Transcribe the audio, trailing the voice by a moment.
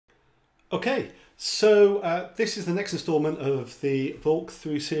Okay, so this is the next installment of the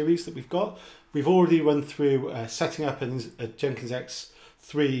walkthrough series that we've got. We've already run through setting up a Jenkins X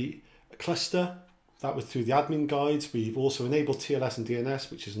 3 cluster. That was through the admin guides. We've also enabled TLS and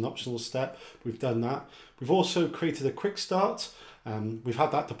DNS, which is an optional step. We've done that. We've also created a quick start. We've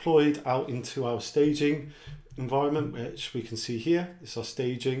had that deployed out into our staging environment, which we can see here. This is our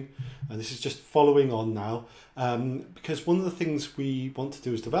staging, and this is just following on now, because one of the things we want to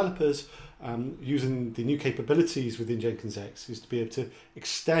do as developers, using the new capabilities within Jenkins X, is to be able to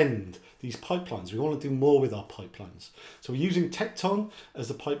extend these pipelines. We want to do more with our pipelines. So we're using Tekton as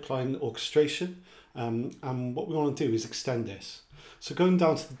the pipeline orchestration, and what we want to do is extend this. So going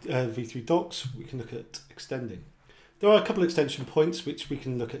down to the v3 docs, we can look at extending. There are a couple of extension points which we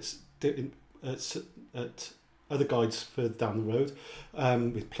can look at other guides further down the road,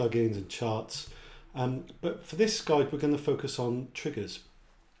 with plugins and charts. But for this guide, we're going to focus on triggers.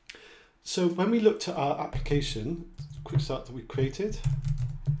 So when we looked at our application, quick start that we created,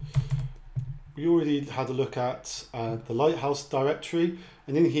 we already had a look at the Lighthouse directory,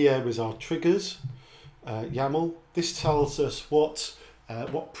 and in here was our triggers YAML. This tells us what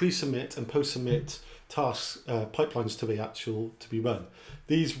pre-submit and post-submit tasks, pipelines to be run.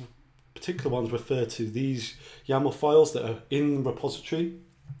 These particular ones refer to these YAML files that are in the repository.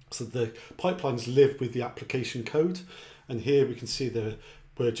 So the pipelines live with the application code, and here we can see that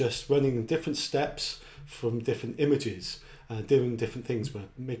we're just running different steps from different images, doing different things. We're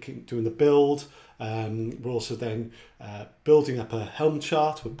doing the build. We're also then building up a Helm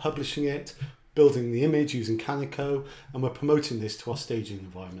chart. We're publishing it, building the image using Canico, and we're promoting this to our staging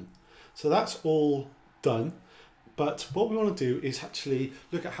environment. So that's all done. But what we want to do is actually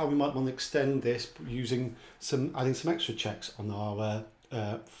look at how we might want to extend this using adding some extra checks on our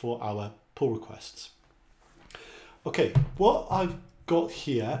for our pull requests. Okay, what I've got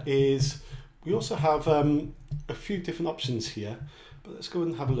here is we also have a few different options here, but let's go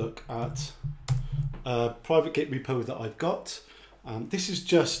and have a look at a private Git repo that I've got. This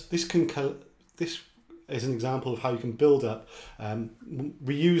is an example of how you can build up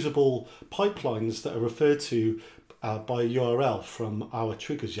reusable pipelines that are referred to by URL from our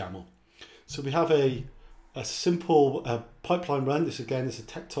triggers YAML. So we have a simple pipeline run. This again is a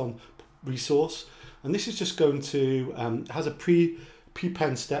Tekton resource, and this is just going to has a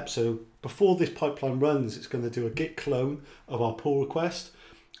pre-pen step. So before this pipeline runs, it's going to do a git clone of our pull request,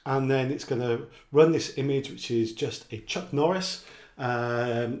 and then it's going to run this image, which is just a Chuck Norris.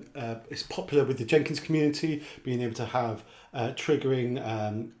 It's popular with the Jenkins community, being able to have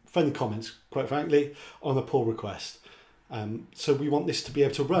triggering friendly comments, quite frankly, on a pull request. So we want this to be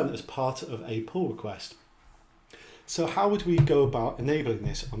able to run as part of a pull request. So how would we go about enabling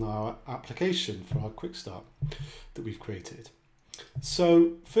this on our application for our quick start that we've created?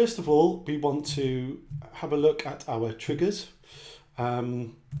 So first of all, we want to have a look at our triggers.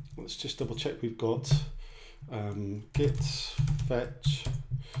 Let's just double check we've got git fetch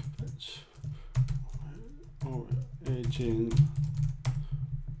origin.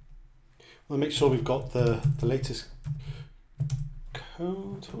 We'll make sure we've got the latest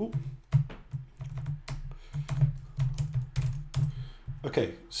code. Ooh.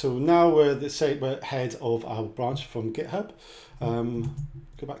 Okay, so now we're head of our branch from GitHub.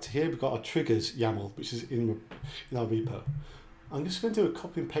 Go back to here. We've got our triggers YAML, which is in our repo. I'm just going to do a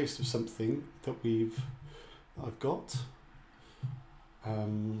copy and paste of something that I've got.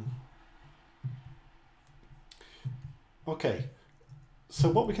 Okay, so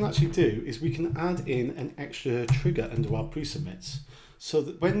what we can actually do is we can add in an extra trigger under our pre-submits, so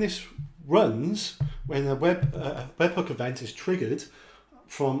that when this runs, when a webhook event is triggered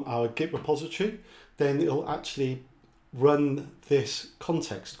from our Git repository, then it'll actually run this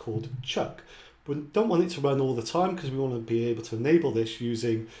context called Chuck. We don't want it to run all the time because we want to be able to enable this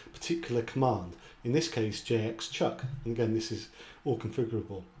using a particular command. In this case, JXChuck. And again, this is all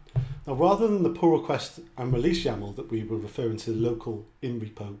configurable. Now, rather than the pull request and release YAML that we were referring to the local in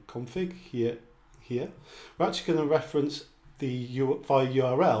repo config here, we're actually going to reference via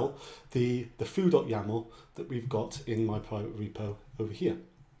URL the foo.yaml that we've got in my private repo over here.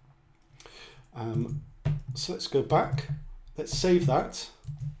 So let's go back. Let's save that.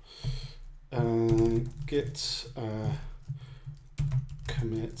 Git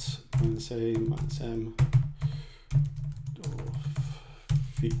commit -m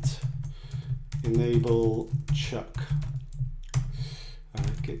feet enable chuck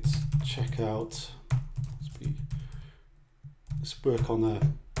git checkout. Let's work on a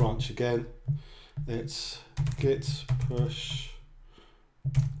branch again. Let's git push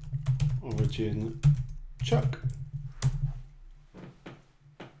origin chuck.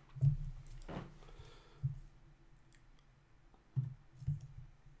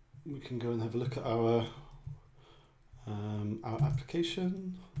 can go and have a look at our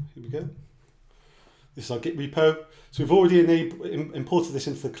application. Here we go. This is our Git repo. So we've already imported this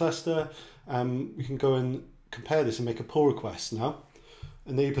into the cluster. We can go and compare this and make a pull request now,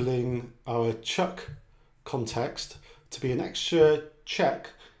 enabling our Chuck context to be an extra check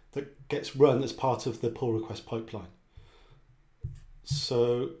that gets run as part of the pull request pipeline.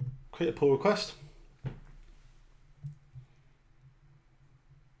 So create a pull request.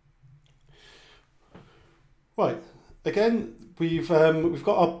 Right, again, we've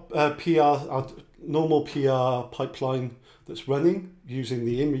got our our normal PR pipeline that's running using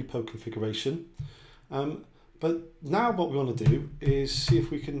the in-repo configuration. But now what we want to do is see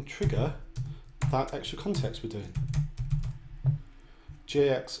if we can trigger that extra context we're doing.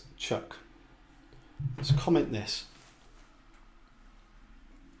 JX Chuck. Let's comment this.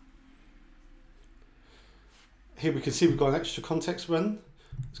 Here we can see we've got an extra context run.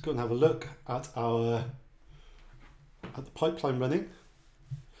 Let's go and have a look at the pipeline running.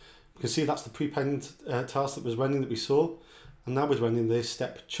 We can see that's the prepend task that was running that we saw, and now we're running this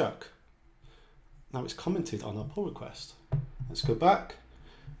step Chuck. Now it's commented on our pull request. Let's go back,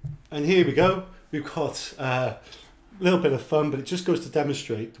 and here we go. We've got a little bit of fun, but it just goes to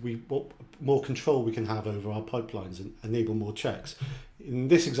demonstrate what more control we can have over our pipelines and enable more checks. In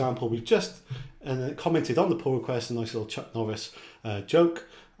this example, we've just commented on the pull request, a nice little Chuck Norris joke,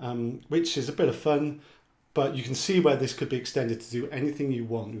 which is a bit of fun. But you can see where this could be extended to do anything you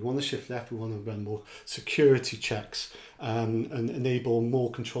want. We want to shift left, we want to run more security checks and enable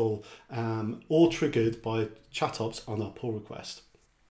more control, all triggered by chat ops on our pull request.